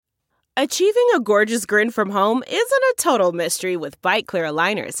Achieving a gorgeous grin from home isn't a total mystery with Bite Clear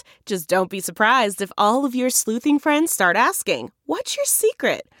aligners. Just don't be surprised if all of your sleuthing friends start asking, "What's your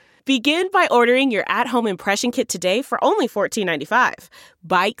secret?" Begin by ordering your at-home impression kit today for only $14.95.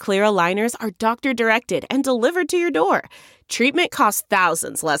 Bite Clear aligners are doctor-directed and delivered to your door. Treatment costs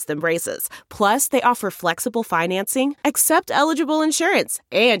thousands less than braces. Plus, they offer flexible financing, accept eligible insurance,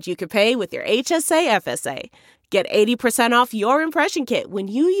 and you can pay with your HSA FSA. Get 80% off your impression kit when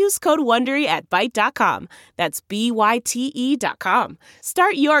you use code WONDERY at Byte.com. That's BYTE.com.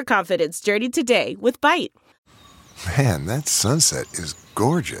 Start your confidence journey today with Byte. Man, that sunset is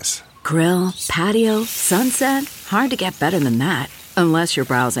gorgeous. Grill, patio, sunset. Hard to get better than that. Unless you're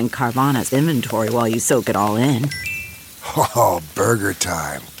browsing Carvana's inventory while you soak it all in. Oh, burger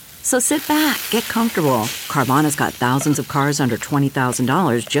time. So sit back, get comfortable. Carvana's got thousands of cars under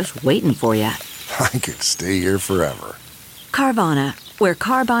 $20,000 just waiting for you. I could stay here forever. Carvana, where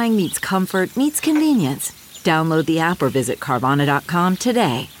car buying meets comfort, meets convenience. Download the app or visit Carvana.com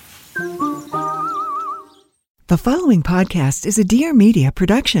today. The following podcast is a Dear Media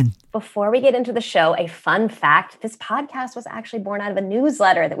production. Before we get into the show, a fun fact. This podcast was actually born out of a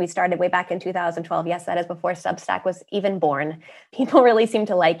newsletter that we started way back in 2012. Yes, that is before Substack was even born. People really seem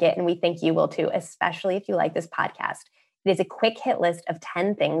to like it, and we think you will too, especially if you like this podcast. It is a quick hit list of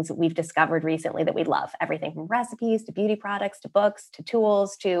 10 things we've discovered recently that we love. Everything from recipes to beauty products to books to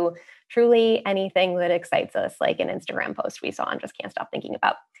tools to truly anything that excites us, like an Instagram post we saw and just can't stop thinking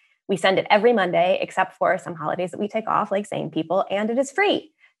about. We send it every Monday, except for some holidays that we take off, like sane people, and it is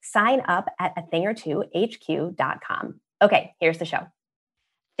free. Sign up at athingertwohq.com. Okay, here's the show.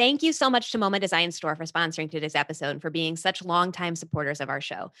 Thank you so much to MoMA Design Store for sponsoring today's episode and for being such longtime supporters of our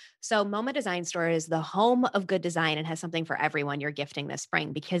show. So MoMA Design Store is the home of good design and has something for everyone you're gifting this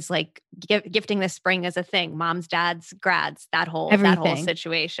spring, because like gifting this spring is a thing. Moms, dads, grads, that whole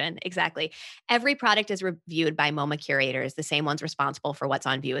situation. Exactly. Every product is reviewed by MoMA curators, the same ones responsible for what's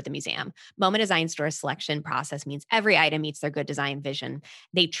on view at the museum. MoMA Design Store's selection process means every item meets their good design vision.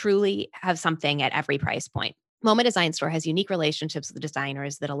 They truly have something at every price point. MoMA Design Store has unique relationships with the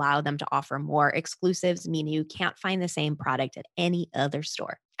designers that allow them to offer more exclusives, meaning you can't find the same product at any other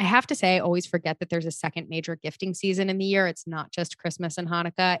store. I have to say, I always forget that there's a second major gifting season in the year. It's not just Christmas and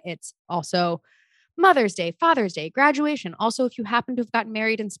Hanukkah. It's also Mother's Day, Father's Day, graduation. Also, if you happen to have gotten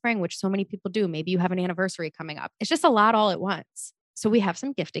married in spring, which so many people do, maybe you have an anniversary coming up. It's just a lot all at once. So we have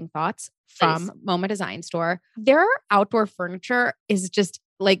some gifting thoughts from MoMA Design Store. Their outdoor furniture is just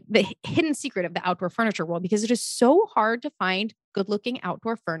like the hidden secret of the outdoor furniture world, because it is so hard to find good looking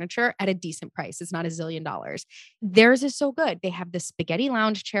outdoor furniture at a decent price. It's not $1 zillion. Theirs is so good. They have the spaghetti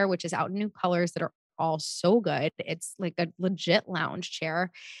lounge chair, which is out in new colors that are all so good. It's like a legit lounge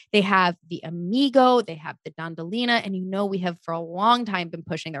chair. They have the Amigo, they have the Dondolina, and we have for a long time been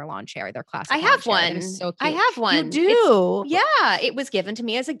pushing their lawn chair, their classic. I have one. It is so cute. I have one. You do? It was given to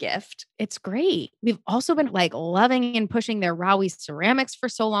me as a gift. It's great. We've also been like loving and pushing their Rawi ceramics for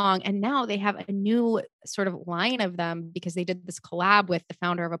so long. And now they have a new sort of line of them because they did this collab with the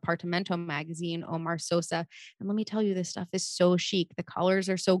founder of Apartamento magazine, Omar Sosa. And let me tell you, this stuff is so chic. The colors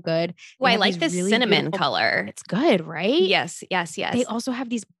are so good. Well, I like this really cinnamon color. It's good, right? Yes. They also have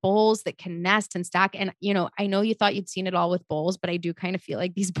these bowls that can nest and stack. And, I know you thought you'd seen it all with bowls, but I do kind of feel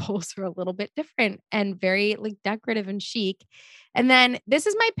like these bowls are a little bit different and very like decorative and chic. And then this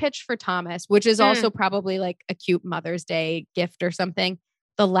is my pitch for Thomas, which is also probably like a cute Mother's Day gift or something.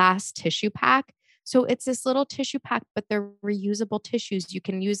 The last tissue pack. So it's this little tissue pack, but they're reusable tissues. You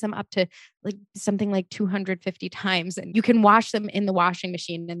can use them up to like something like 250 times, and you can wash them in the washing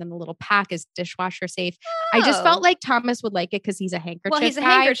machine. And then the little pack is dishwasher safe. I just felt like Thomas would like it because he's a handkerchief Well, he's a guy.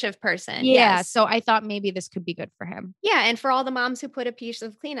 handkerchief person. Yeah. Yes. So I thought maybe this could be good for him. Yeah. And for all the moms who put a piece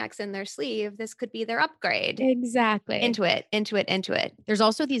of Kleenex in their sleeve, this could be their upgrade. Exactly. Into it. There's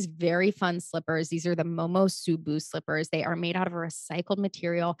also these very fun slippers. These are the Momo Subu slippers. They are made out of a recycled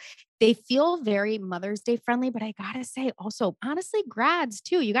material. They feel very Mother's Day friendly, but I gotta say also, honestly, grads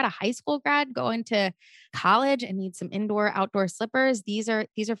too. You got a high school grad going to college and need some indoor, outdoor slippers. These are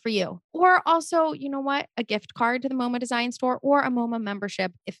for you. Or also, you know what? A gift card to the MoMA Design Store or a MoMA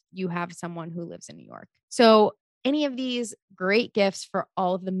membership if you have someone who lives in New York. So any of these great gifts for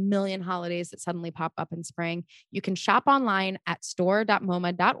all of the million holidays that suddenly pop up in spring, you can shop online at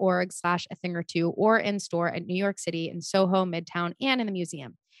store.moma.org/athingertwo or in store at New York City in Soho, Midtown, and in the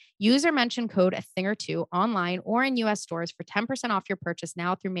museum. Use or mention code ATHINGER2 online or in U.S. stores for 10% off your purchase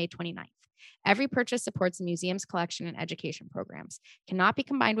now through May 29th. Every purchase supports the museum's collection and education programs. Cannot be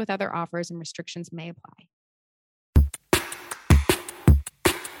combined with other offers and restrictions may apply.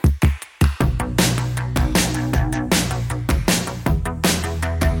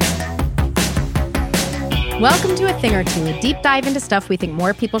 Welcome to A Thing or Two, a deep dive into stuff we think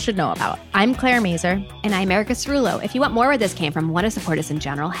more people should know about. I'm Claire Mazer. And I'm Erica Cerullo. If you want more where this came from, want to support us in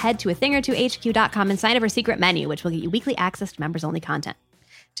general, head to athingor2hq.com and sign up our secret menu, which will get you weekly access to members-only content.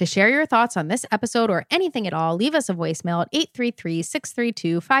 To share your thoughts on this episode or anything at all, leave us a voicemail at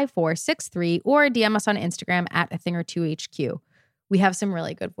 833-632-5463 or DM us on Instagram at athingor2hq. We have some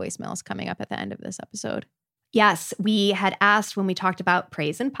really good voicemails coming up at the end of this episode. Yes, we had asked when we talked about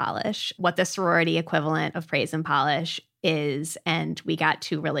praise and polish what the sorority equivalent of praise and polish is, and we got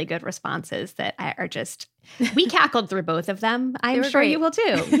 2 really good responses that are just, we cackled through both of them. I'm sure you will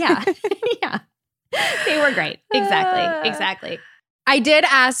too. Yeah. Yeah. They were great. Exactly. I did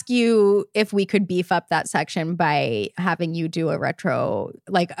ask you if we could beef up that section by having you do a retro,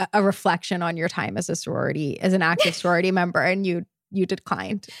 like a reflection on your time as an active sorority member, and you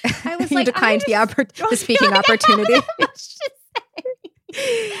declined. I was you declined the speaking opportunity.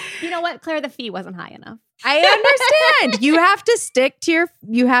 You know what, Claire? The fee wasn't high enough. I understand. You have to stick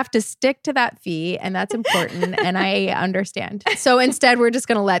to that fee, and that's important. And I understand. So instead, we're just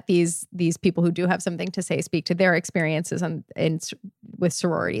going to let these people who do have something to say speak to their experiences with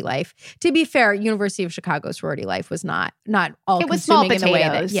sorority life. To be fair, University of Chicago sorority life was not all. It was small consuming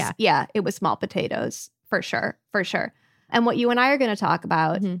potatoes. in the way that, yeah, it was small potatoes for sure. And what you and I are going to talk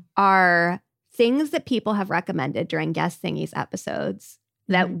about are things that people have recommended during Guest Thingies episodes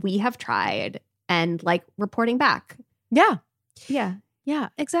that we have tried and like reporting back. Yeah,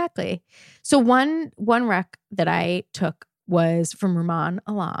 exactly. So one rec that I took was from Ruman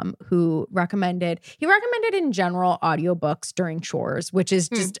Alam, who recommended in general audiobooks during chores, which is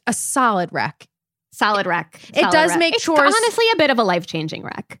just a solid rec. It does make chores. It's honestly a bit of a life-changing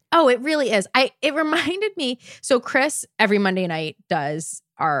rec. Oh, it really is. It reminded me. So Chris every Monday night does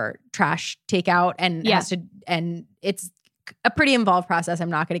our trash takeout and and it's a pretty involved process. I'm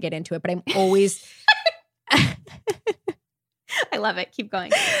not going to get into it, but I'm always. I love it. Keep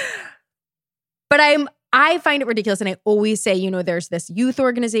going. But I find it ridiculous. And I always say, there's this youth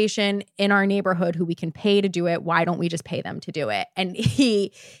organization in our neighborhood who we can pay to do it. Why don't we just pay them to do it? And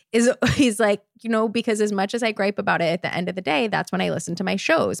he's like, because as much as I gripe about it, at the end of the day, that's when I listen to my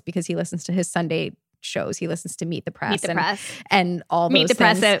shows, because he listens to his Sunday shows. He listens to Meet the Press and all those Meet the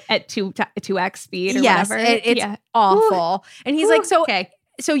things. Press at 2x speed or yes, whatever. It's awful. And he's like, okay.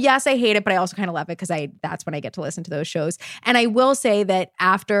 So yes, I hate it, but I also kind of love it because that's when I get to listen to those shows. And I will say that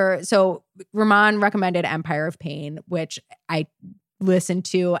so Rahman recommended Empire of Pain, which I listened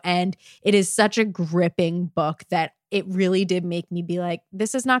to, and it is such a gripping book that it really did make me be like,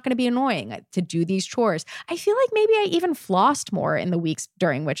 this is not going to be annoying to do these chores. I feel like maybe I even flossed more in the weeks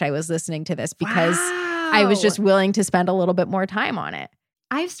during which I was listening to this because I was just willing to spend a little bit more time on it.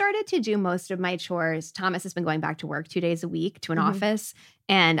 I've started to do most of my chores. Thomas has been going back to work 2 days a week to an office.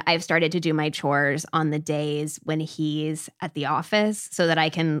 And I've started to do my chores on the days when he's at the office so that I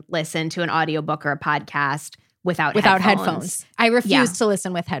can listen to an audiobook or a podcast without headphones. I refuse to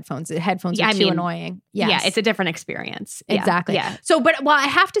listen with headphones. Headphones are too annoying. Yes. Yeah, it's a different experience. Exactly. Yeah. So, I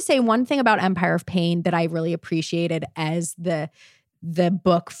have to say one thing about Empire of Pain that I really appreciated as the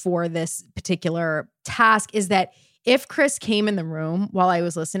book for this particular task is that if Chris came in the room while I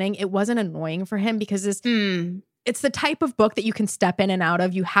was listening, it wasn't annoying for him because it's the type of book that you can step in and out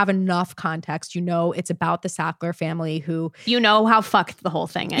of. You have enough context. It's about the Sackler family who... how fucked the whole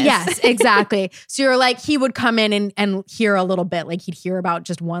thing is. Yes, exactly. So you're like, he would come in and hear a little bit. Like he'd hear about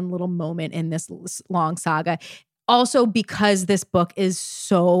just one little moment in this long saga. Also because this book is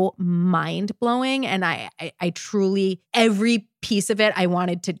so mind-blowing and I truly, every piece of it, I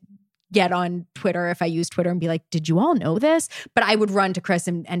wanted to get on Twitter if I use Twitter and be like, did you all know this? But I would run to Chris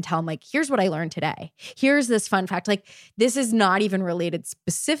and tell him like, here's what I learned today. Here's this fun fact. Like this is not even related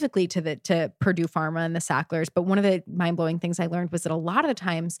specifically to Purdue Pharma and the Sacklers. But one of the mind-blowing things I learned was that a lot of the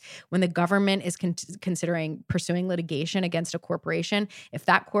times when the government is considering pursuing litigation against a corporation, if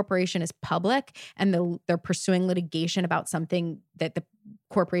that corporation is public and they're pursuing litigation about something that the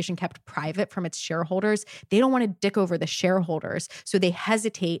corporation kept private from its shareholders, they don't want to dick over the shareholders. So they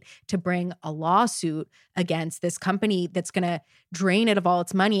hesitate to bring a lawsuit against this company that's going to drain it of all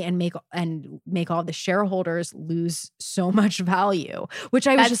its money and make all the shareholders lose so much value, which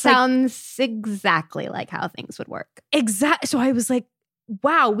I was just sounds exactly like how things would work. Exactly. So I was like,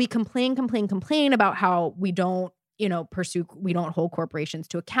 wow, we complain about how we don't we don't hold corporations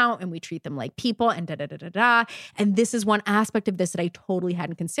to account and we treat them like people and da-da-da-da-da. And this is one aspect of this that I totally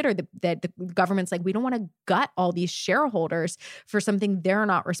hadn't considered, that the government's like, we don't want to gut all these shareholders for something they're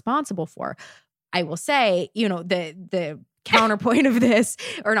not responsible for. I will say, the counterpoint of this,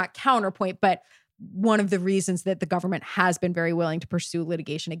 or not counterpoint, but one of the reasons that the government has been very willing to pursue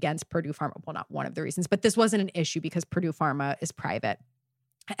litigation against Purdue Pharma. Well, not one of the reasons, but this wasn't an issue because Purdue Pharma is private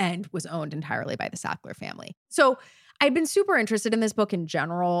and was owned entirely by the Sackler family. So I've been super interested in this book in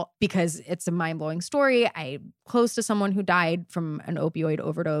general because it's a mind-blowing story. I'm close to someone who died from an opioid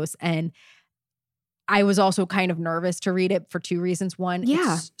overdose, and I was also kind of nervous to read it for two reasons. One,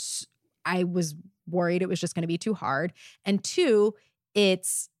 I was worried it was just going to be too hard. And two,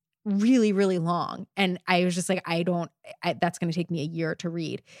 it's really, really long. And I was just like, that's going to take me a year to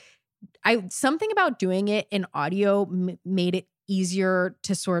read. Something about doing it in audio made it easier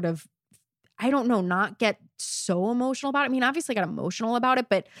to sort of, I don't know, not get so emotional about it. I mean, obviously I got emotional about it,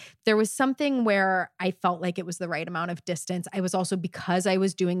 but there was something where I felt like it was the right amount of distance. I was also, because I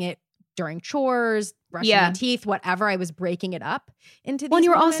was doing it during chores, brushing my teeth, whatever, I was breaking it up into these Well, and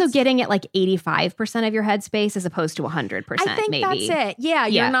you were moments. also getting at like 85% of your headspace as opposed to 100%. I think maybe. that's it. Yeah,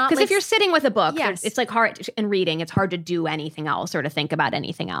 you're not, because like, if you're sitting with a book, Yes. it's like hard in reading. It's hard to do anything else or to think about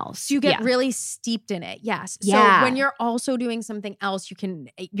anything else. you get really steeped in it. Yes. Yeah. So when you're also doing something else,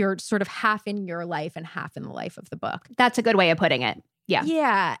 you're sort of half in your life and half in the life of the book. That's a good way of putting it. Yeah.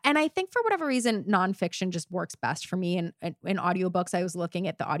 Yeah. And I think for whatever reason, nonfiction just works best for me. And in audiobooks, I was looking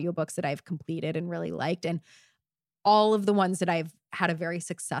at the audiobooks that I've completed and really liked. And all of the ones that I've had a very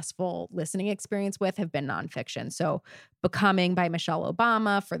successful listening experience with have been nonfiction. So Becoming by Michelle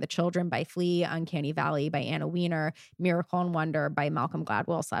Obama, For the Children by Flea, Uncanny Valley by Anna Wiener, Miracle and Wonder by Malcolm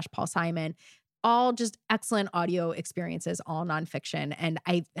Gladwell / Paul Simon. All just excellent audio experiences, all nonfiction. And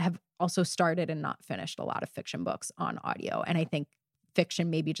I have also started and not finished a lot of fiction books on audio. And I think fiction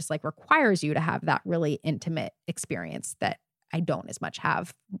maybe just like requires you to have that really intimate experience that I don't as much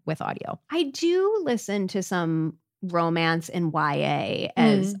have with audio. I do listen to some romance and YA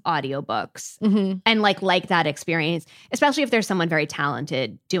as audiobooks and like that experience, especially if there's someone very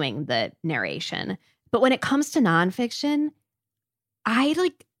talented doing the narration. But when it comes to nonfiction, how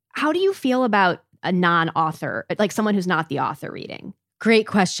do you feel about a non-author, like someone who's not the author reading? Great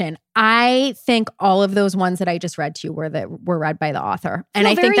question. I think all of those ones that I just read to you were read by the author. And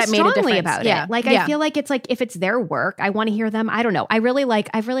I think that made a difference about it. Like, I feel like it's like, if it's their work, I want to hear them. I don't know. I've really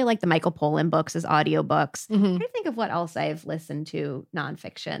liked the Michael Pollan books as audiobooks. I think of what else I've listened to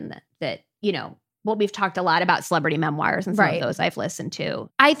nonfiction that well, we've talked a lot about celebrity memoirs and some of those I've listened to.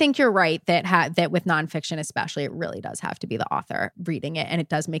 I think you're right that with nonfiction especially, it really does have to be the author reading it, and it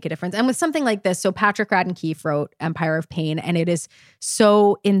does make a difference. And with something like this, so Patrick Radden Keefe wrote Empire of Pain, and it is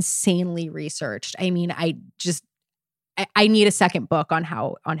so insanely researched. I mean, I need a second book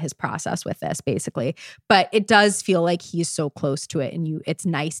on his process with this, basically. But it does feel like he's so close to it, and it's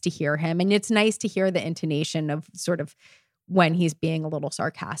nice to hear him, and it's nice to hear the intonation of sort of when he's being a little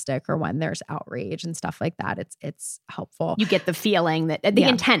sarcastic or when there's outrage and stuff like that. It's helpful. You get the feeling that the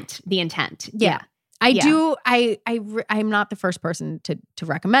intent. Yeah. I'm not the first person to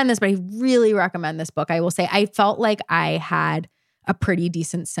recommend this, but I really recommend this book. I will say I felt like I had a pretty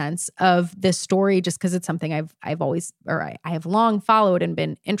decent sense of this story just because it's something I've always, or I have long followed and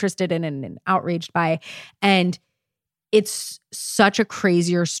been interested in and outraged by. And it's such a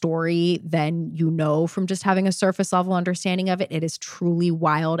crazier story than from just having a surface level understanding of it. It is truly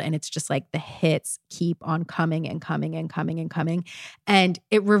wild, and it's just like the hits keep on coming and coming and coming and coming. And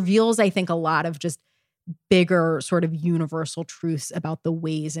it reveals, I think, a lot of just bigger sort of universal truths about the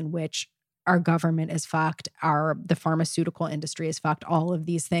ways in which our government is fucked, the pharmaceutical industry is fucked, all of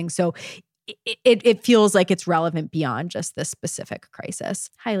these things. So it feels like it's relevant beyond just this specific crisis.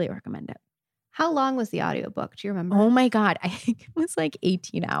 Highly recommend it. How long was the audiobook? Do you remember? Oh my God. I think it was like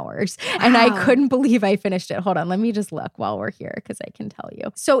 18 hours. Wow. And I couldn't believe I finished it. Hold on. Let me just look while we're here because I can tell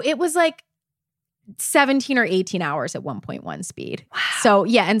you. So it was like 17 or 18 hours at 1.1 speed. Wow. So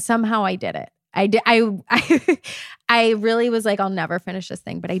yeah. And somehow I did it. I really was like, I'll never finish this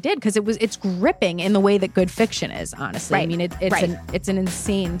thing, but I did because it's gripping in the way that good fiction is, honestly. Right. I mean, it's an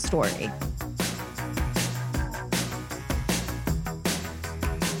insane story.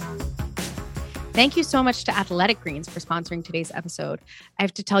 Thank you so much to Athletic Greens for sponsoring today's episode. I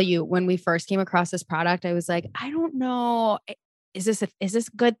have to tell you, when we first came across this product, I was like, I don't know. Is this a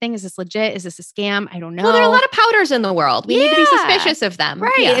good thing? Is this legit? Is this a scam? I don't know. Well, there are a lot of powders in the world. We need to be suspicious of them.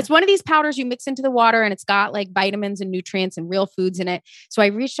 Right. Yeah. It's one of these powders you mix into the water, and it's got like vitamins and nutrients and real foods in it. So I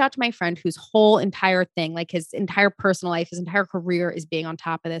reached out to my friend whose whole entire thing, like his entire personal life, his entire career is being on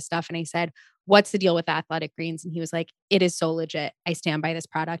top of this stuff. And I said, what's the deal with Athletic Greens? And he was like, it is so legit. I stand by this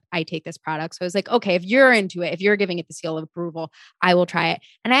product. I take this product. So I was like, okay, if you're into it, if you're giving it the seal of approval, I will try it.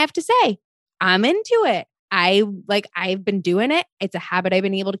 And I have to say, I'm into it. I've been doing it. It's a habit I've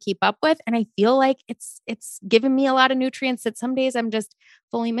been able to keep up with. And I feel like it's given me a lot of nutrients that some days I'm just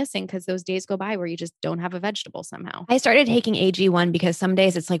fully missing because those days go by where you just don't have a vegetable somehow. I started taking AG1 because some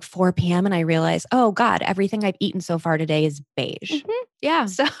days it's like 4 p.m. and I realize, oh God, everything I've eaten so far today is beige. Mm-hmm. Yeah.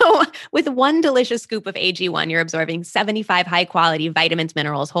 So with one delicious scoop of AG1, you're absorbing 75 high quality vitamins,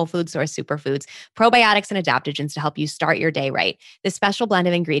 minerals, whole food source superfoods, probiotics, and adaptogens to help you start your day right. This special blend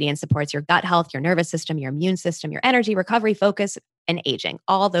of ingredients supports your gut health, your nervous system, your immune system, your energy, recovery, focus, and aging,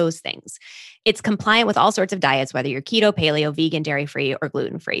 all those things. It's compliant with all sorts of diets, whether you're keto, paleo, vegan, dairy-free, or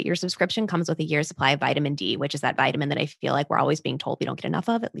gluten-free. Your subscription comes with a year's supply of vitamin D, which is that vitamin that I feel like we're always being told we don't get enough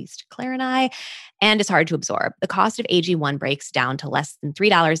of, at least Claire and I, and it's hard to absorb. The cost of AG1 breaks down to less than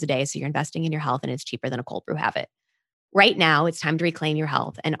 $3 a day, so you're investing in your health and it's cheaper than a cold brew habit. Right now, it's time to reclaim your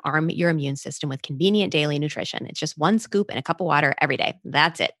health and arm your immune system with convenient daily nutrition. It's just one scoop and a cup of water every day.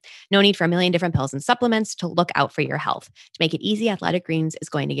 That's it. No need for a million different pills and supplements to look out for your health. To make it easy, Athletic Greens is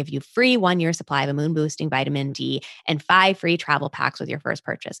going to give you free 1-year supply of immune-boosting vitamin D and 5 free travel packs with your first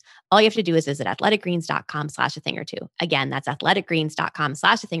purchase. All you have to do is visit athleticgreens.com/a-thing-or-two. Again, that's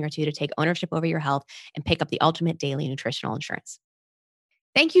athleticgreens.com/a-thing-or-two to take ownership over your health and pick up the ultimate daily nutritional insurance.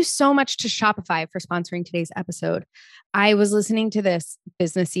 Thank you so much to Shopify for sponsoring today's episode. I was listening to this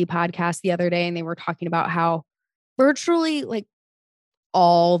businessy podcast the other day, and they were talking about how virtually like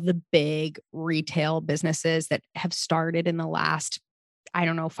all the big retail businesses that have started in the last,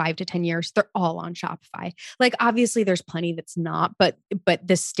 5 to 10 years, they're all on Shopify. Like, obviously there's plenty that's not, but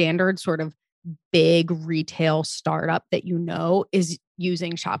the standard sort of big retail startup that is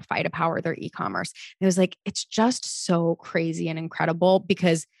using Shopify to power their e-commerce. And it was like, it's just so crazy and incredible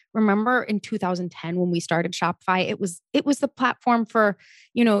because remember in 2010 when we started Shopify, it was the platform for,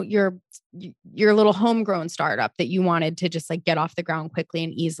 your little homegrown startup that you wanted to just like get off the ground quickly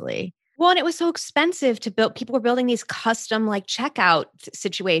and easily. Well, and it was so expensive to build. People were building these custom like checkout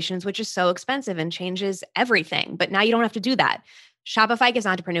situations, which is so expensive and changes everything. But now you don't have to do that. Shopify gives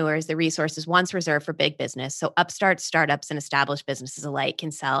entrepreneurs the resources once reserved for big business, so upstarts, startups, and established businesses alike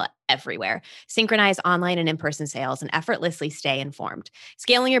can sell everywhere, synchronize online and in-person sales, and effortlessly stay informed.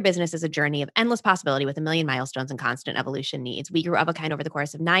 Scaling your business is a journey of endless possibility with a million milestones and constant evolution needs. We grew of a kind over the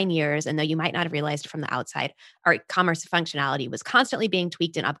course of 9 years, and though you might not have realized it from the outside, our commerce functionality was constantly being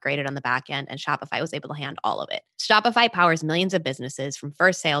tweaked and upgraded on the back end, and Shopify was able to handle all of it. Shopify powers millions of businesses from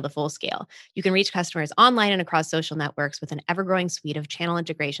first sale to full scale. You can reach customers online and across social networks with an ever-growing suite of channel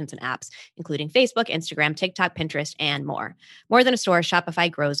integrations and apps, including Facebook, Instagram, TikTok, Pinterest, and more. More than a store, Shopify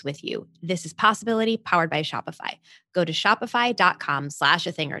grows with you. This is Possibility powered by Shopify. Go to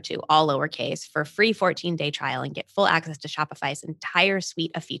shopify.com/a-thing-or-two, all lowercase, for a free 14-day trial and get full access to Shopify's entire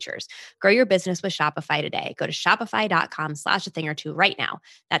suite of features. Grow your business with Shopify today. Go to shopify.com/a-thing-or-two right now.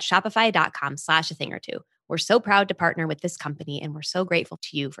 That's shopify.com/a-thing-or-two. We're so proud to partner with this company, and we're so grateful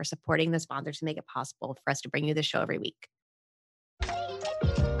to you for supporting the sponsors to make it possible for us to bring you this show every week.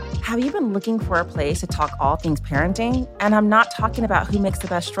 Have you been looking for a place to talk all things parenting? And I'm not talking about who makes the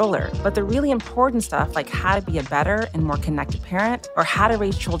best stroller, but the really important stuff like how to be a better and more connected parent or how to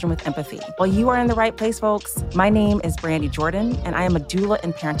raise children with empathy. Well, you are in the right place, folks. My name is Brandy Jordan, and I am a doula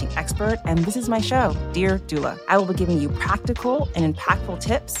and parenting expert, and this is my show, Dear Doula. I will be giving you practical and impactful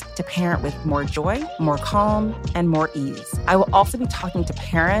tips to parent with more joy, more calm, and more ease. I will also be talking to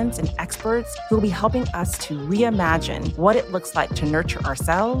parents and experts who will be helping us to reimagine what it looks like to nurture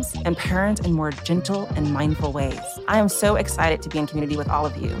ourselves and parent in more gentle and mindful ways. I am so excited to be in community with all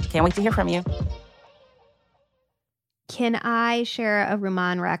of you. Can't wait to hear from you. Can I share a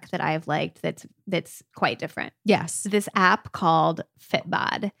Ruman rec that I've liked that's quite different? Yes. This app called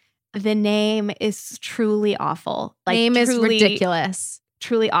Fitbod. The name is truly awful. Name is ridiculous.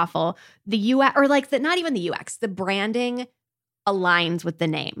 Truly awful. The UX, or like not even the UX, the branding aligns with the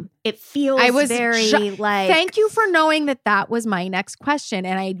name. It feels Thank you for knowing that was my next question,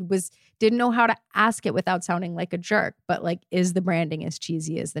 and I didn't know how to ask it without sounding like a jerk. But like, is the branding as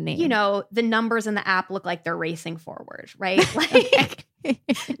cheesy as the name? The numbers in the app look like they're racing forward, right? Like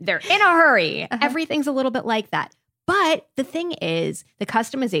they're in a hurry. Everything's a little bit like that. But the thing is, the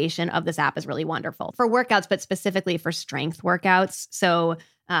customization of this app is really wonderful for workouts, but specifically for strength workouts. So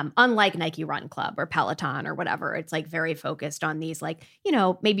unlike Nike Run Club or Peloton or whatever, it's like very focused on these, like,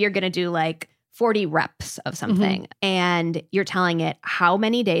 maybe you're going to do like 40 reps of something, and you're telling it how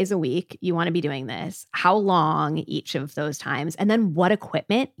many days a week you want to be doing this, how long each of those times, and then what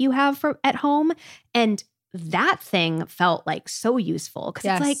equipment you have at home. And that thing felt like so useful because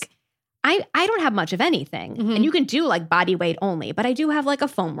it's like, I don't have much of anything. And you can do like body weight only, but I do have like a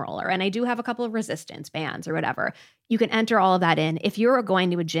foam roller and I do have a couple of resistance bands or whatever. You can enter all of that in. If you're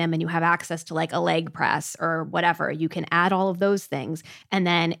going to a gym and you have access to like a leg press or whatever, you can add all of those things. And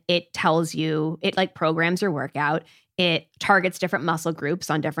then it tells you, it like programs your workout. It targets different muscle groups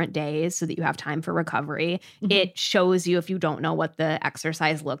on different days so that you have time for recovery. It shows you if you don't know what the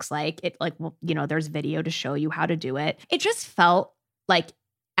exercise looks like. It like, well, you know, there's video to show you how to do it. It just felt like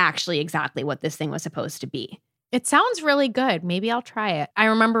actually exactly what this thing was supposed to be. It sounds really good. Maybe I'll try it. I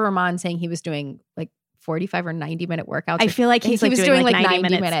remember Ramon saying he was doing like 45 or 90-minute workouts. I feel like he was doing like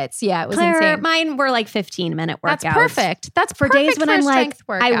 90 minutes. Yeah, it was Claire, insane. mine were like 15-minute workouts. That's perfect. That's for perfect days when for I'm like,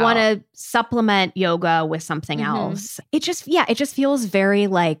 workout. I want to supplement yoga with something else. It just feels very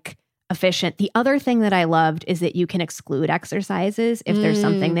like efficient. The other thing that I loved is that you can exclude exercises if there's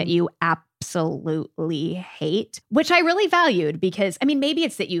something that you absolutely hate, which I really valued because I mean, maybe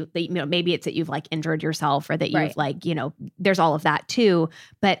it's that maybe it's that you've like injured yourself or that you've like, you know, there's all of that too.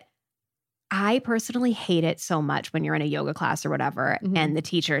 But I personally hate it so much when you're in a yoga class or whatever, and the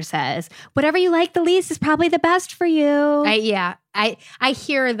teacher says, whatever you like the least is probably the best for you. I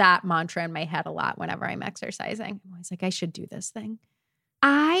hear that mantra in my head a lot whenever I'm exercising. I'm always like, I should do this thing.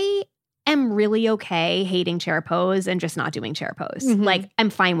 I am really okay hating chair pose and just not doing chair pose. Like, I'm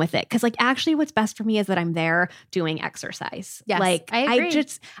fine with it. Cause like actually what's best for me is that I'm there doing exercise. Yes, like I agree.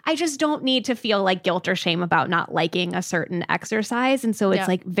 I just don't need to feel like guilt or shame about not liking a certain exercise. And so it's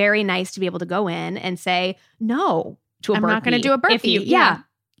like very nice to be able to go in and say no to a burpee. I'm not going to do a burpee.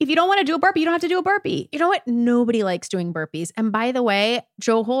 If you don't want to do a burpee, you don't have to do a burpee. You know what? Nobody likes doing burpees. And by the way,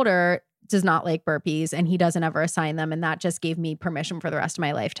 Joe Holder does not like burpees and he doesn't ever assign them. And that just gave me permission for the rest of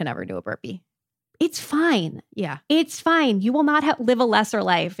my life to never do a burpee. It's fine. Yeah. It's fine. You will not live a lesser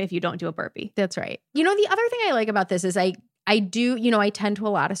life if you don't do a burpee. That's right. You know, the other thing I like about this is I do, you know, I tend to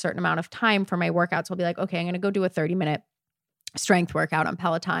allot a certain amount of time for my workouts. I'll be like, okay, I'm going to go do a 30-minute strength workout on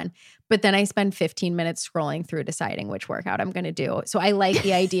Peloton. But then I spend 15 minutes scrolling through deciding which workout I'm going to do. So I like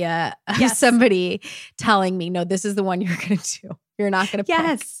the idea of somebody telling me, no, this is the one you're going to do. You're not going to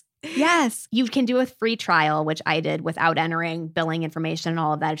pick. Yes. You can do a free trial, which I did without entering billing information and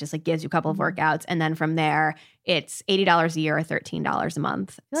all of that. It just like gives you a couple of workouts. And then from there, it's $80 a year or $13 a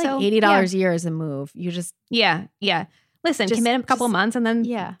month. So $80 a year is a move. You just. Yeah. Listen, commit a couple months and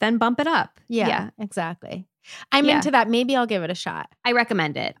then bump it up. Yeah, exactly. I'm into that. Maybe I'll give it a shot. I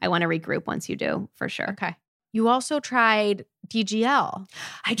recommend it. I want to regroup once you do, for sure. Okay. You also tried DGL.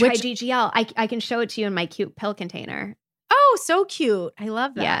 I tried DGL. I can show it to you in my cute pill container. Oh, so cute. I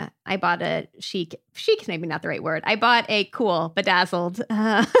love that. Yeah. I bought a chic is maybe not the right word. I bought a cool, bedazzled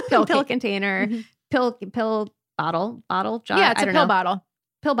pill container, pill bottle jar. Yeah, it's a pill bottle.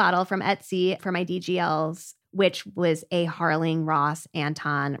 Pill bottle from Etsy for my DGLs, which was a Harling Ross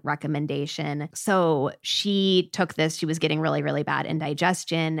Anton recommendation. So she took this. She was getting really, really bad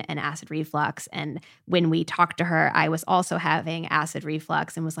indigestion and acid reflux. And when we talked to her, I was also having acid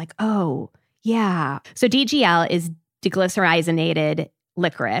reflux and was like, oh, yeah. So DGL is deglycyrrhizated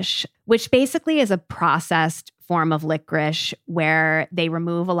licorice, which basically is a processed form of licorice where they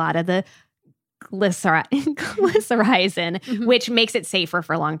remove a lot of the glycyrrhizin, which makes it safer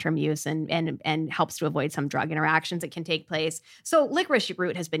for long-term use and helps to avoid some drug interactions that can take place. So licorice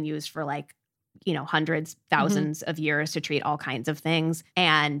root has been used for like, you know, hundreds, thousands of years to treat all kinds of things.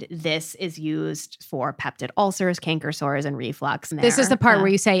 And this is used for peptid ulcers, canker sores, and reflux. This is the part where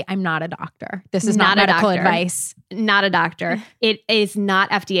you say, I'm not a doctor. This is not medical advice. Not a doctor. It is not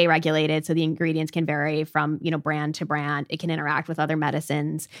FDA regulated. So the ingredients can vary from, you know, brand to brand. It can interact with other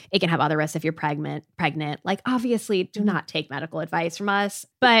medicines. It can have other risks if you're pregnant. Like, obviously, do not take medical advice from us.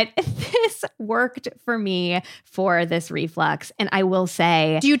 But this worked for me for this reflux. And I will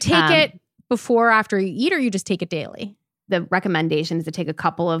say— Do you take it before or after you eat, or you just take it daily? The recommendation is to take a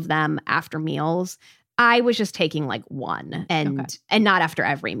couple of them after meals. I was just taking like one and not after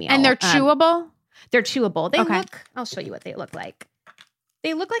every meal. And they're chewable? They're chewable. They look— I'll show you what they look like.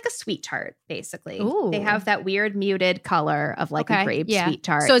 They look like a sweet tart, basically. Ooh. They have that weird muted color of like a grape sweet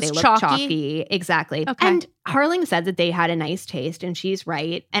tart. So it's they look chalky? Exactly. Okay. And Harling said that they had a nice taste, and she's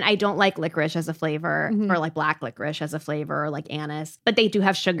right. And I don't like licorice as a flavor or like black licorice as a flavor or like anise, but they do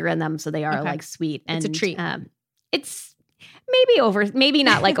have sugar in them. So they are like sweet. And it's a treat. It's maybe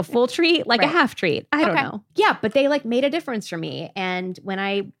not like a full treat, like a half treat. I don't know. Yeah, but they like made a difference for me. And when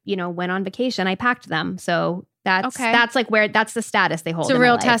I, you know, went on vacation, I packed them. So that's like where that's the status they hold. It's a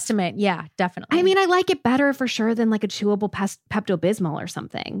real testament. Yeah, definitely. I mean, I like it better for sure than like a chewable Pepto-Bismol or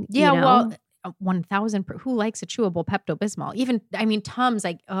something. Yeah, you know? well, 1000. Who likes a chewable Pepto-Bismol? Even, I mean, Tums,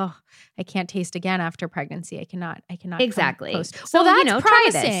 like, oh, I can't taste again after pregnancy. I cannot. Exactly. So that's that's try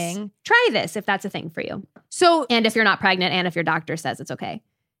promising. this. Try this if that's a thing for you. So, and if you're not pregnant and if your doctor says it's okay.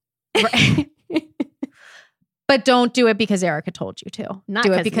 Right. But don't do it because Erica told you to. Not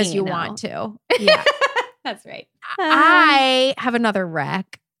do it because you no. want to. Yeah. That's right. I have another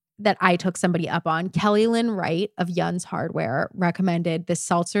rec that I took somebody up on. Kelly Lynn Wright of Yun's Hardware recommended this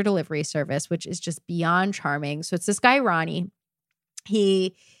seltzer delivery service, which is just beyond charming. So it's this guy, Ronnie.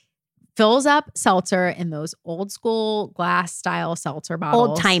 He fills up seltzer in those old school glass style seltzer bottles.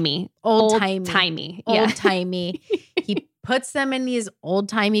 Old-timey. He puts them in these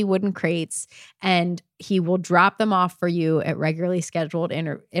old-timey wooden crates, and he will drop them off for you at regularly scheduled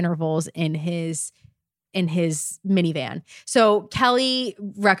intervals in his minivan. So Kelly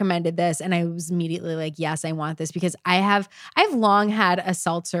recommended this, and I was immediately like, yes, I want this, because I've long had a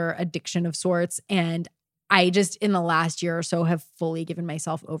seltzer addiction of sorts, and I just in the last year or so have fully given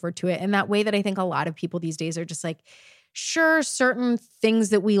myself over to it in that way that I think a lot of people these days are just like, sure, certain things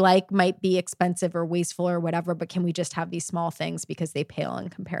that we like might be expensive or wasteful or whatever, but can we just have these small things because they pale in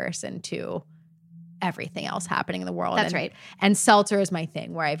comparison to everything else happening in the world. That's right. And seltzer is my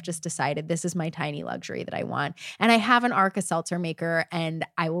thing, where I've just decided this is my tiny luxury that I want. And I have an Arca seltzer maker, and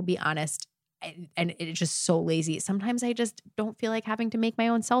I will be honest, and it's just so lazy. Sometimes I just don't feel like having to make my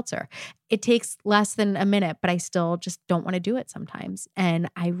own seltzer. It takes less than a minute, but I still just don't want to do it sometimes. And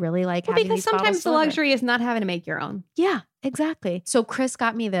I really like having because these bottles sometimes the delivered. luxury is not having to make your own. Yeah, exactly. So Chris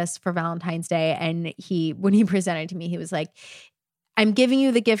got me this for Valentine's Day, and when he presented to me, he was like, I'm giving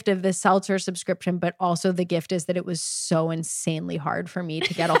you the gift of the seltzer subscription, but also the gift is that it was so insanely hard for me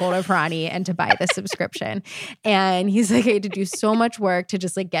to get a hold of Ronnie and to buy the subscription. And he's like, I had to do so much work to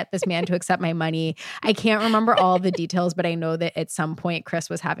just like get this man to accept my money. I can't remember all the details, but I know that at some point Chris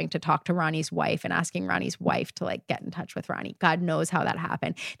was having to talk to Ronnie's wife and asking Ronnie's wife to like get in touch with Ronnie. God knows how that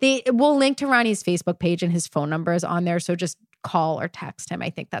happened. We'll link to Ronnie's Facebook page, and his phone number is on there. So just call or text him.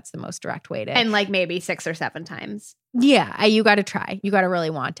 I think that's the most direct way to. And like maybe 6 or 7 times. Yeah, you got to try. You got to really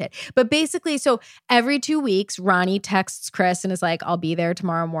want it. But basically, so every 2 weeks, Ronnie texts Chris and is like, I'll be there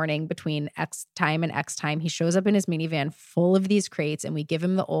tomorrow morning between X time and X time. He shows up in his minivan full of these crates, and we give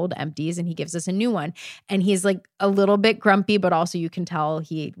him the old empties, and he gives us a new one. And he's like a little bit grumpy, but also you can tell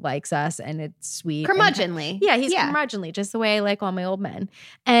he likes us, and it's sweet. Curmudgeonly. He's curmudgeonly, just the way I like all my old men.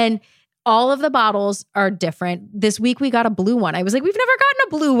 And all of the bottles are different. This week we got a blue one. I was like, we've never gotten a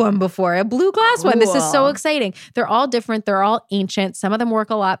blue one before, a blue glass one. This is so exciting. They're all different. They're all ancient. Some of them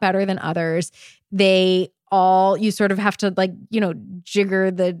work a lot better than others. You sort of have to like, jigger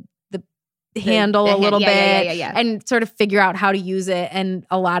the handle a little bit and sort of figure out how to use it. And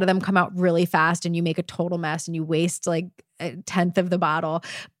a lot of them come out really fast, and you make a total mess, and you waste like a tenth of the bottle.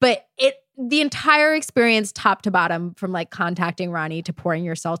 But the entire experience, top to bottom, from like contacting Ronnie to pouring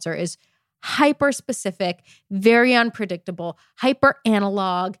your seltzer, is hyper specific, very unpredictable, hyper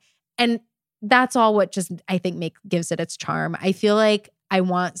analog. And that's all what just, I think, gives it its charm. I feel like I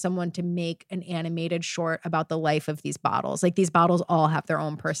want someone to make an animated short about the life of these bottles. Like, these bottles all have their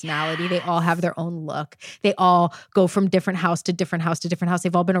own personality. They all have their own look. They all go from different house to different house to different house.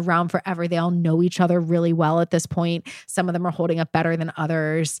 They've all been around forever. They all know each other really well at this point. Some of them are holding up better than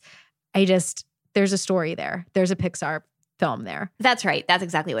others. There's a story there. There's a Pixar film there. That's right. That's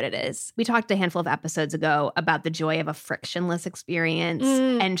exactly what it is. We talked a handful of episodes ago about the joy of a frictionless experience,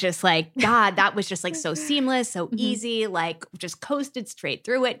 and just like, God, that was just like so seamless, so easy, like just coasted straight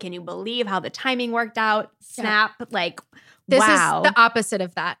through it. Can you believe how the timing worked out? Snap. Yeah. Like, this wow. is the opposite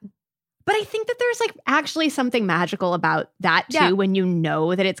of that. But I think that there's like actually something magical about that too, when you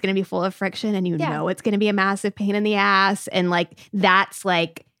know that it's going to be full of friction, and you know it's going to be a massive pain in the ass. And like, that's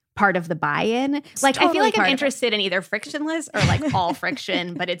like part of the buy-in. Like, totally, I feel like I'm interested in either frictionless or like all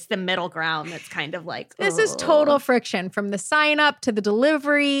friction, but it's the middle ground that's kind of like, this is total friction, from the sign up to the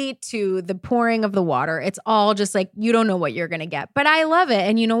delivery to the pouring of the water. It's all just like, you don't know what you're going to get. But I love it.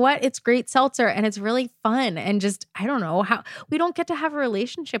 And you know what? It's great seltzer, and it's really fun. And just, I don't know how we don't get to have a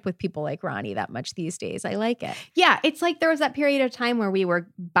relationship with people like Ronnie that much these days. I like it. Yeah. It's like there was that period of time where we were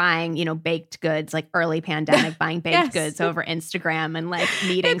buying, baked goods, like early pandemic, buying baked goods over Instagram, and like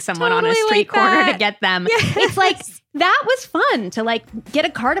meeting someone totally on a street corner to get them. Yes. It's like, that was fun to like get a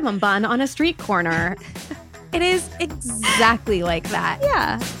cardamom bun on a street corner. It is exactly like that.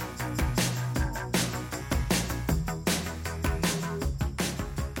 Yeah.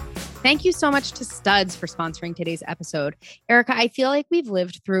 Thank you so much to Studs for sponsoring today's episode. Erica, I feel like we've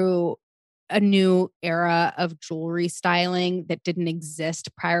lived through a new era of jewelry styling that didn't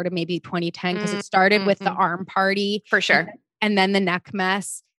exist prior to maybe 2010, because it started with the arm party. For sure. And then the neck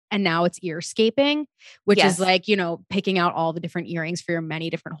mess. and now it's earscaping, which Yes. is like, you know, picking out all the different earrings for your many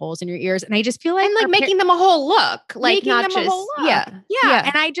different holes in your ears. And I just feel like, and like making them a whole look, like making not them just a whole look. yeah. Yeah.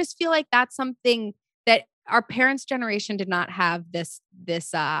 And I just feel like that's something that our parents' generation did not have this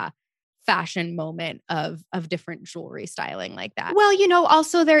fashion moment of different jewelry styling like that. Well, you know,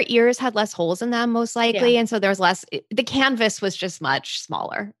 also their ears had less holes in them, most likely. Yeah. And so there's less, the canvas was just much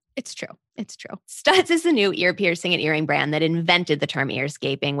smaller. It's true. It's true. Studs is a new ear piercing and earring brand that invented the term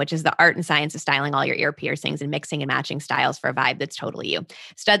earscaping, which is the art and science of styling all your ear piercings and mixing and matching styles for a vibe that's totally you.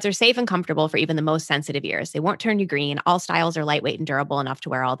 Studs are safe and comfortable for even the most sensitive ears. They won't turn you green. All styles are lightweight and durable enough to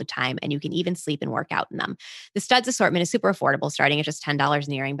wear all the time, and you can even sleep and work out in them. The Studs assortment is super affordable, starting at just $10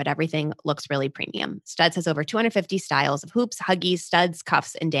 an earring, but everything looks really premium. Studs has over 250 styles of hoops, huggies, studs,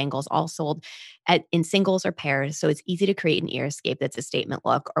 cuffs, and dangles, all sold in singles or pairs, so it's easy to create an earscape that's a statement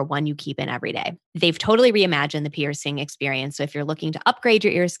look or one you keep in every day. They've totally reimagined the piercing experience, so if you're looking to upgrade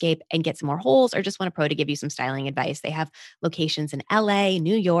your earscape and get some more holes or just want a pro to give you some styling advice, they have locations in LA,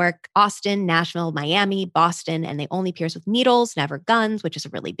 New York, Austin, Nashville, Miami, Boston, and they only pierce with needles, never guns, which is a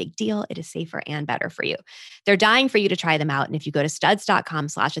really big deal. It is safer and better for you. They're dying for you to try them out, and if you go to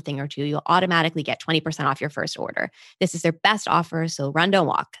studs.com/a-thing-or-two, you'll automatically get 20% off your first order. This is their best offer, so run, don't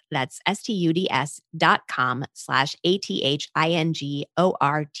walk. That's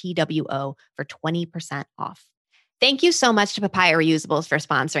studs.com/ATHINGORTWO for 20% off. Thank you so much to Papaya Reusables for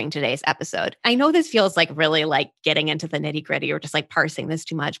sponsoring today's episode. I know this feels like really like getting into the nitty gritty or just like parsing this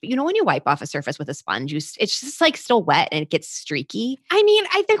too much, but you know, when you wipe off a surface with a sponge, it's just like still wet and it gets streaky. I mean,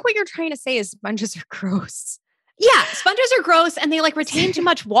 I think what you're trying to say is sponges are gross. Yeah, sponges are gross and they like retain too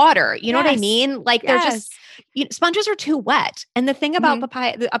much water. You know what I mean? Like they're just, sponges are too wet. And the thing about a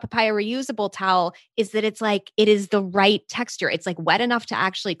papaya reusable towel is that it's like, it is the right texture. It's like wet enough to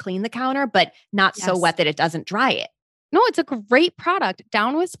actually clean the counter, but not so wet that it doesn't dry it. No, it's a great product.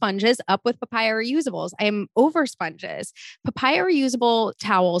 Down with sponges, up with Papaya Reusables. I am over sponges. Papaya Reusable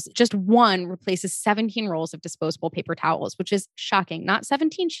towels, just one replaces 17 rolls of disposable paper towels, which is shocking. Not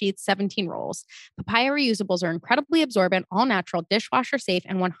 17 sheets, 17 rolls. Papaya Reusables are incredibly absorbent, all natural, dishwasher safe,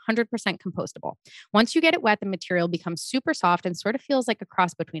 and 100% compostable. Once you get it wet, the material becomes super soft and sort of feels like a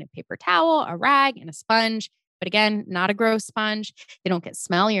cross between a paper towel, a rag, and a sponge. But again, not a gross sponge. They don't get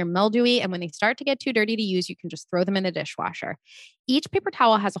smelly or mildewy. And when they start to get too dirty to use, you can just throw them in the dishwasher. Each paper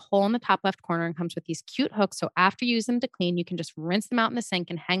towel has a hole in the top left corner and comes with these cute hooks. So after you use them to clean, you can just rinse them out in the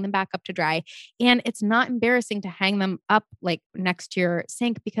sink and hang them back up to dry. And it's not embarrassing to hang them up like next to your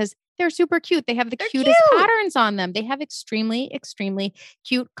sink because they're super cute. They have the cutest patterns on them. They have extremely, extremely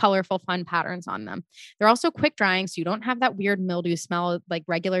cute, colorful, fun patterns on them. They're also quick drying, so you don't have that weird mildew smell like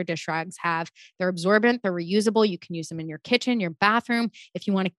regular dish rags have. They're absorbent. They're reusable. You can use them in your kitchen, your bathroom. If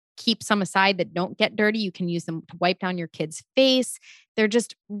you want to keep some aside that don't get dirty, you can use them to wipe down your kid's face. They're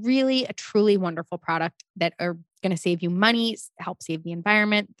just really a truly wonderful product that are going to save you money, help save the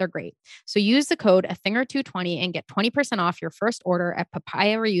environment. They're great. So use the code ATHINGOR220 and get 20% off your first order at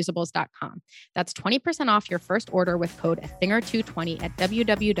papayareusables.com. That's 20% off your first order with code ATHINGOR220 at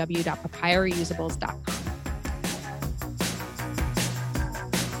www.papayareusables.com.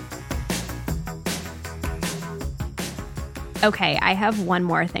 Okay, I have one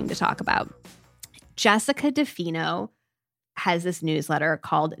more thing to talk about. Jessica DeFino has this newsletter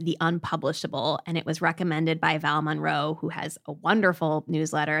called The Unpublishable, and it was recommended by Val Monroe, who has a wonderful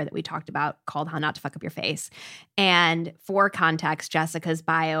newsletter that we talked about called How Not to Fuck Up Your Face. And for context, Jessica's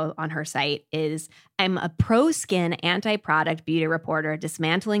bio on her site is, I'm a pro-skin, anti-product beauty reporter,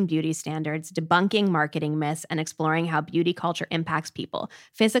 dismantling beauty standards, debunking marketing myths, and exploring how beauty culture impacts people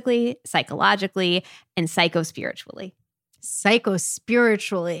physically, psychologically, and psychospiritually.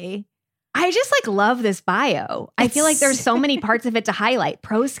 Psychospiritually. I just like love this bio. I feel like there's so many parts of it to highlight.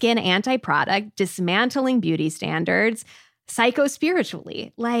 Pro-skin, anti-product, dismantling beauty standards,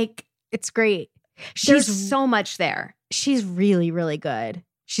 psychospiritually. Like, it's great. There's so much there. She's really, really good.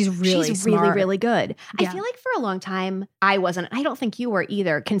 She's really smart. Really good. Yeah. I feel like for a long time, I don't think you were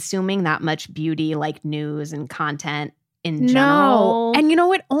either, consuming that much beauty like news and content in general. No. And you know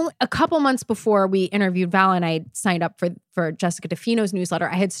what? Only a couple months before we interviewed Val and I signed up for Jessica DeFino's newsletter,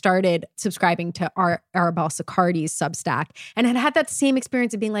 I had started subscribing to Arabelle Siccardi's Substack and had that same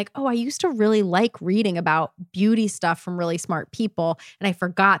experience of being like, oh, I used to really like reading about beauty stuff from really smart people. And I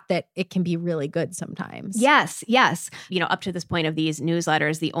forgot that it can be really good sometimes. Yes, yes. You know, up to this point of these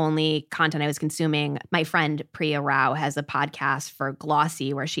newsletters, the only content I was consuming, my friend Priya Rao has a podcast for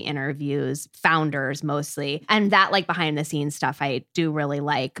Glossy where she interviews founders mostly. And that like behind the scenes stuff I do really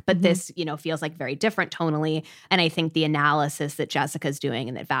like. but this, feels like very different tonally. And I think the analysis that Jessica's doing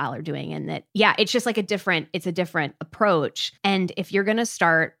and that Val are doing, and that, it's just like a different approach. And if you're going to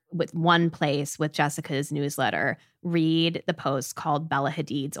start with one place with Jessica's newsletter, read the post called Bella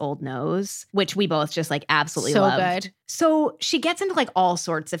Hadid's Old Nose, which we both just like absolutely loved. Good. So she gets into like all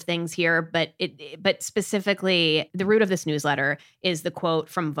sorts of things here, but specifically the root of this newsletter is the quote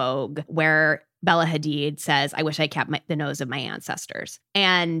from Vogue where Bella Hadid says, "I wish I kept the nose of my ancestors."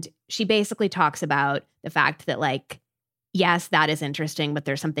 And she basically talks about the fact that like, yes, that is interesting, but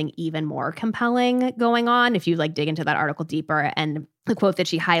there's something even more compelling going on if you like dig into that article deeper. And the quote that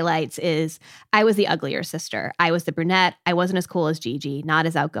she highlights is, "I was the uglier sister. I was the brunette. I wasn't as cool as Gigi, not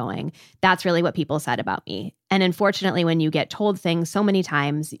as outgoing. That's really what people said about me. And unfortunately, when you get told things so many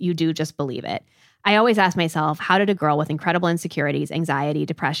times, you do just believe it. I always ask myself, how did a girl with incredible insecurities, anxiety,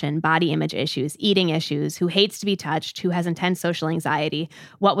 depression, body image issues, eating issues, who hates to be touched, who has intense social anxiety,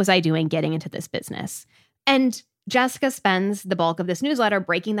 what was I doing getting into this business?" And Jessica spends the bulk of this newsletter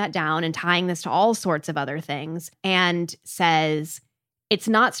breaking that down and tying this to all sorts of other things, and says, it's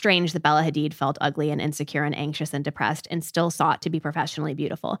not strange that Bella Hadid felt ugly and insecure and anxious and depressed and still sought to be professionally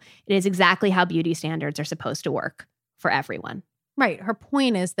beautiful. It is exactly how beauty standards are supposed to work for everyone. Right. Her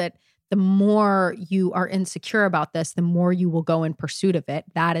point is that the more you are insecure about this, the more you will go in pursuit of it.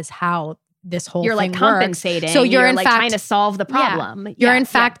 That is how this whole you're thing like compensating. Works. So you're in like fact trying to solve the problem. You're in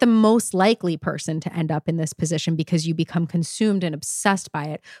fact the most likely person to end up in this position because you become consumed and obsessed by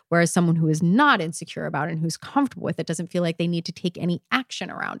it. Whereas someone who is not insecure about it and who's comfortable with it doesn't feel like they need to take any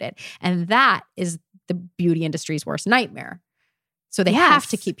action around it. And that is the beauty industry's worst nightmare. So they have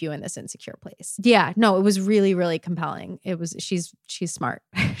to keep you in this insecure place. Yeah, no, it was really, really compelling. It was, she's smart.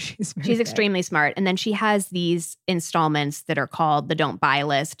 she's extremely smart. And then she has these installments that are called the Don't Buy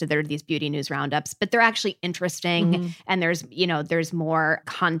list. They're these beauty news roundups, but they're actually interesting. Mm-hmm. And there's more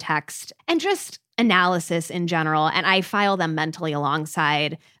context and just analysis in general. And I file them mentally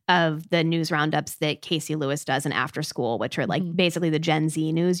alongside of the news roundups that Casey Lewis does in After School, which are like basically the Gen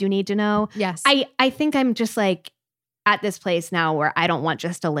Z news you need to know. Yes. I think I'm just like, at this place now where I don't want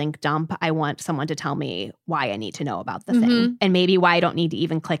just a link dump. I want someone to tell me why I need to know about the thing. And maybe why I don't need to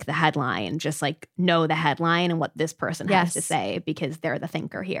even click the headline, just like know the headline and what this person has to say because they're the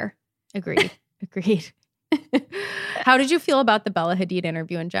thinker here. Agreed. How did you feel about the Bella Hadid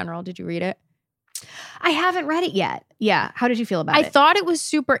interview in general? Did you read it? I haven't read it yet. Yeah. How did you feel about it? I thought it was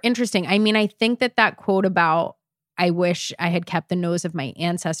super interesting. I mean, I think that quote about I wish I had kept the nose of my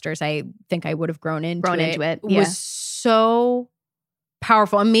ancestors, I think I would have grown into it. Was so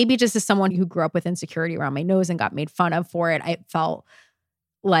powerful. And maybe just as someone who grew up with insecurity around my nose and got made fun of for it, I felt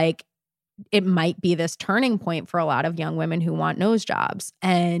like it might be this turning point for a lot of young women who want nose jobs.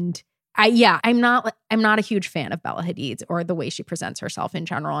 And I'm not a huge fan of Bella Hadid's or the way she presents herself in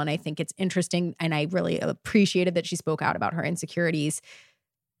general. And I think it's interesting. And I really appreciated that she spoke out about her insecurities.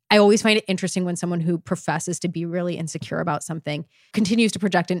 I always find it interesting when someone who professes to be really insecure about something continues to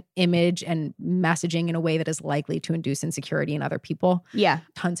project an image and messaging in a way that is likely to induce insecurity in other people. Yeah.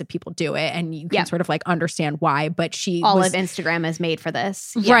 Tons of people do it and you can sort of like understand why, but all of Instagram is made for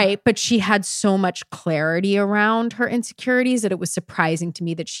this. Yeah. Right. But she had so much clarity around her insecurities that it was surprising to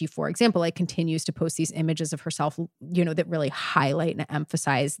me that she, for example, like continues to post these images of herself, that really highlight and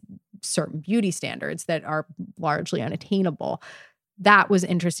emphasize certain beauty standards that are largely unattainable. That was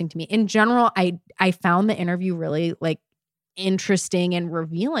interesting to me. In general, I found the interview really like interesting and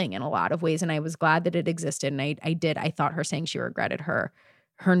revealing in a lot of ways. And I was glad that it existed. And I thought her saying she regretted her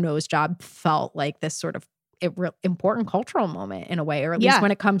nose job felt like this sort of important cultural moment in a way, or at least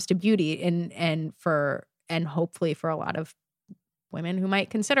when it comes to beauty and hopefully for a lot of women who might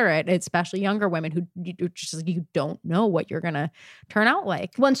consider it, especially younger women who you don't know what you're going to turn out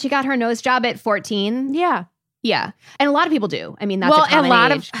like. Once she got her nose job at 14. Yeah. Yeah. And a lot of people do. I mean, that's a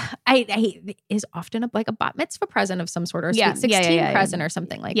common age. I is often like a bat mitzvah present of some sort, or 16 present or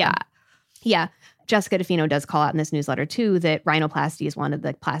something like that. Yeah. Jessica DeFino does call out in this newsletter too that rhinoplasty is one of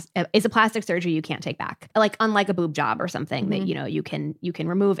the is a plastic surgery you can't take back. Like unlike a boob job or something that, you can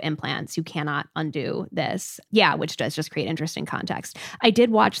remove implants. You cannot undo this. Yeah. Which does just create interesting context. I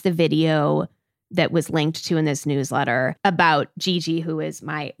did watch the video that was linked to in this newsletter about Gigi, who is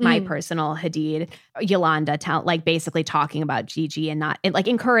my personal Hadid, Yolanda, basically talking about Gigi and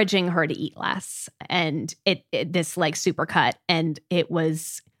encouraging her to eat less. And this like super cut. And it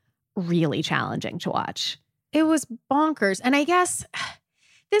was really challenging to watch. It was bonkers. And I guess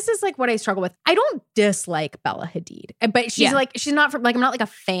this is like what I struggle with. I don't dislike Bella Hadid, but she's not I'm not like a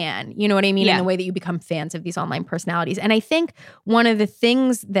fan, you know what I mean? In the way that you become fans of these online personalities. And I think one of the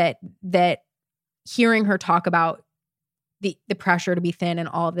things that hearing her talk about the pressure to be thin and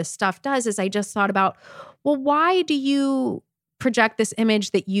all of this stuff does, is I just thought about, well, why do you project this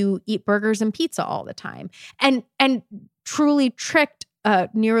image that you eat burgers and pizza all the time? And truly tricked a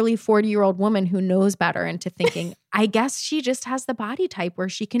nearly 40-year-old woman who knows better into thinking, I guess she just has the body type where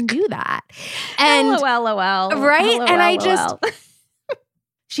she can do that. And LOL. Right? LOL, and I just...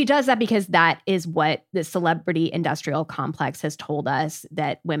 She does that because that is what the celebrity industrial complex has told us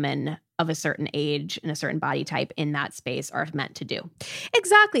that women of a certain age and a certain body type in that space are meant to do.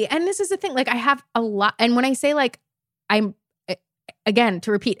 Exactly. And this is the thing, like I have a lot, and when I say like, I'm, again,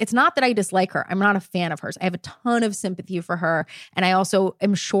 to repeat, it's not that I dislike her. I'm not a fan of hers. I have a ton of sympathy for her. And I also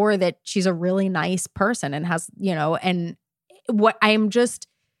am sure that she's a really nice person and has, and what I'm just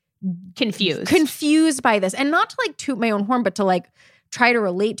confused by this, and not to like toot my own horn, but to like try to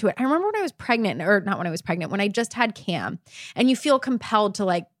relate to it. I remember when I was pregnant, or not when I was pregnant, when I just had Cam, and you feel compelled to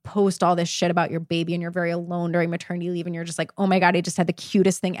like post all this shit about your baby, and you're very alone during maternity leave, and you're just like, oh my God, I just had the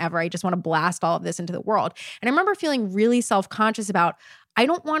cutest thing ever. I just want to blast all of this into the world. And I remember feeling really self-conscious about, I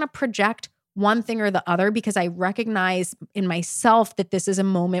don't want to project one thing or the other, because I recognize in myself that this is a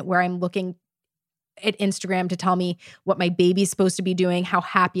moment where I'm looking at Instagram to tell me what my baby's supposed to be doing, how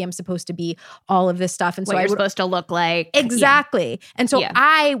happy I'm supposed to be, all of this stuff. And what so you're supposed to look like. Exactly. Yeah. And so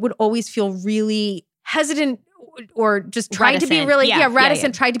I would always feel really hesitant, or just trying to be really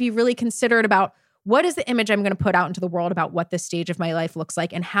reticent, tried to be really considerate about what is the image I'm going to put out into the world about what this stage of my life looks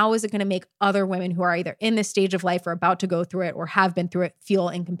like, and how is it going to make other women who are either in this stage of life or about to go through it or have been through it feel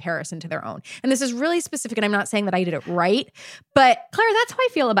in comparison to their own. And this is really specific, and I'm not saying that I did it right, but Claire, that's how I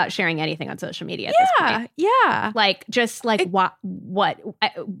feel about sharing anything on social media at this point. Yeah. Like, just like what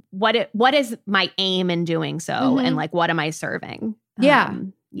is my aim in doing so, and like, what am I serving? Yeah.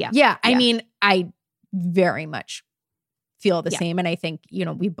 I mean, I very mumuch feel the same. And I think,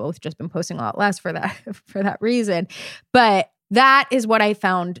 we've both just been posting a lot less for that reason. But that is what I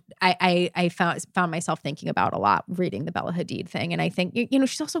found. I found myself thinking about a lot reading the Bella Hadid thing. And I think,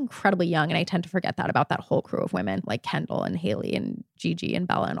 she's also incredibly young. And I tend to forget that about that whole crew of women, like Kendall and Haley and Gigi and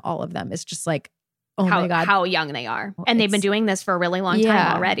Bella and all of them. It's just like, oh my God, how young they are. And they've been doing this for a really long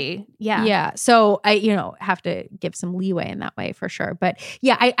time already. Yeah. Yeah. So I, have to give some leeway in that way for sure. But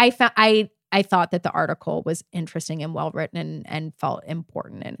yeah, I thought that the article was interesting and well-written and felt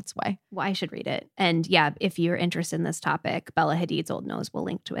important in its way. Well, I should read it. And yeah, if you're interested in this topic, Bella Hadid's Old Nose, we'll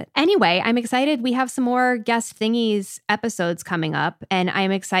link to it. Anyway, I'm excited. We have some more Guest Thingies episodes coming up, and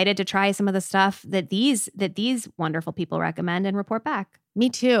I'm excited to try some of the stuff that these wonderful people recommend and report back. Me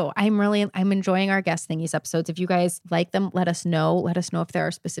too. I'm enjoying our Guest Thingies episodes. If you guys like them, let us know. Let us know if there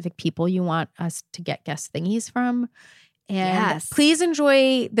are specific people you want us to get Guest Thingies from. And please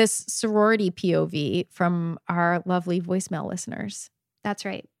enjoy this sorority POV from our lovely voicemail listeners. That's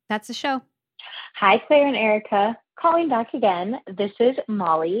right. That's the show. Hi, Claire and Erica. Calling back again. This is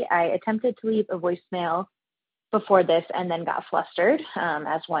Molly. I attempted to leave a voicemail before this and then got flustered,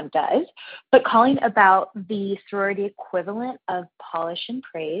 as one does. But calling about the sorority equivalent of polish and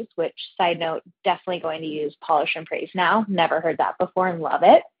praise, which, side note, definitely going to use polish and praise now. Never heard that before and love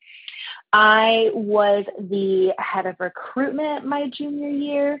it. I was the head of recruitment my junior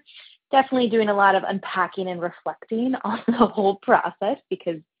year, definitely doing a lot of unpacking and reflecting on the whole process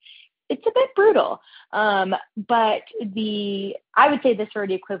because it's a bit brutal. But I would say the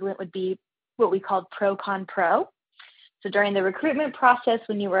sorority equivalent would be what we called pro-con pro. So during the recruitment process,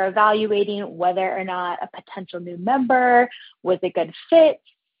 when you were evaluating whether or not a potential new member was a good fit,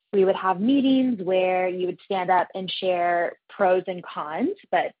 we would have meetings where you would stand up and share pros and cons.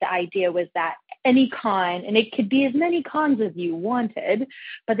 But the idea was that any con, and it could be as many cons as you wanted,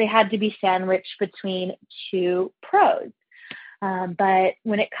 but they had to be sandwiched between two pros. But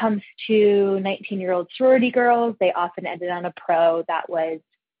when it comes to 19-year-old sorority girls, they often ended on a pro that was,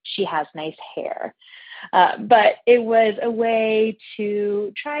 she has nice hair. But it was a way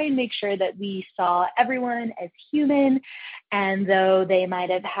to try and make sure that we saw everyone as human. And though they might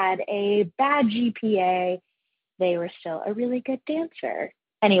have had a bad GPA, they were still a really good dancer.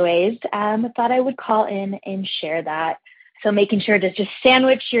 Anyways, I thought I would call in and share that. So making sure to just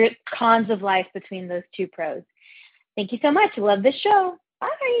sandwich your cons of life between those two pros. Thank you so much. Love this show.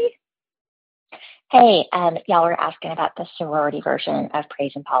 Bye. Hey, y'all were asking about the sorority version of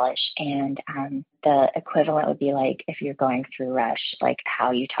praise and polish, and the equivalent would be like if you're going through Rush, like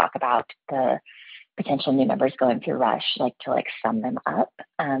how you talk about the potential new members going through Rush, like to like sum them up,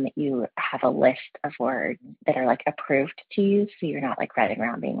 you have a list of words that are like approved to use. So you're not like running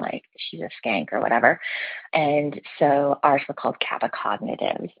around being like, she's a skank or whatever. And so ours were called kappa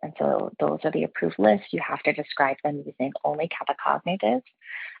cognitives. And so those are the approved lists. You have to describe them using only kappa cognitives.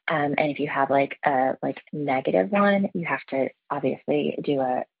 And if you have like a negative one, you have to obviously do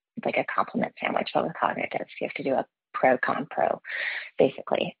a compliment sandwich, but with cognitives. You have to do a pro, con, pro,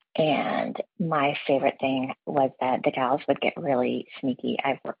 basically. And my favorite thing was that the gals would get really sneaky.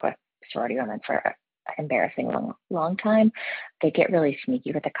 I've worked with sorority women for an embarrassing long time. They get really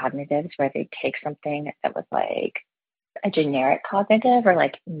sneaky with the cognitives, where they take something that was like a generic cognitive, or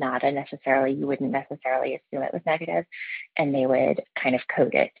like not a necessarily, you wouldn't necessarily assume it was negative, and they would kind of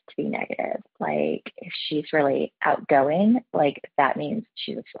code it to be negative. Like if she's really outgoing, like that means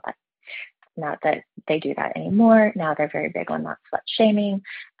she's a slut. Not that they do that anymore. Now they're very big on not slut shaming.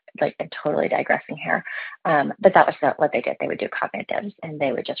 Like, I'm totally digressing here. But that was what they did. They would do cognitives, and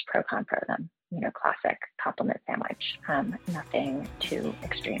they would just pro con pro them, classic compliment sandwich. Nothing too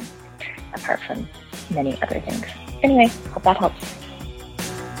extreme apart from many other things. Anyway, hope that helps.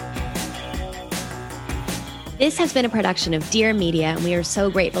 This has been a production of Dear Media, and we are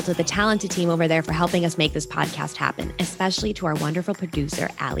so grateful to the talented team over there for helping us make this podcast happen, especially to our wonderful producer,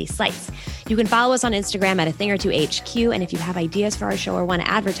 Allie Slice. You can follow us on Instagram at athingertwohq, and if you have ideas for our show or want to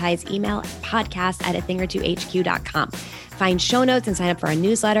advertise, email podcast@athingertwohq.com. Find show notes and sign up for our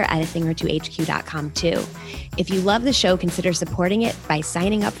newsletter at athingertwohq.com too. If you love the show, consider supporting it by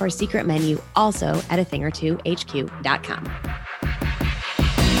signing up for a secret menu, also at athingertwohq.com.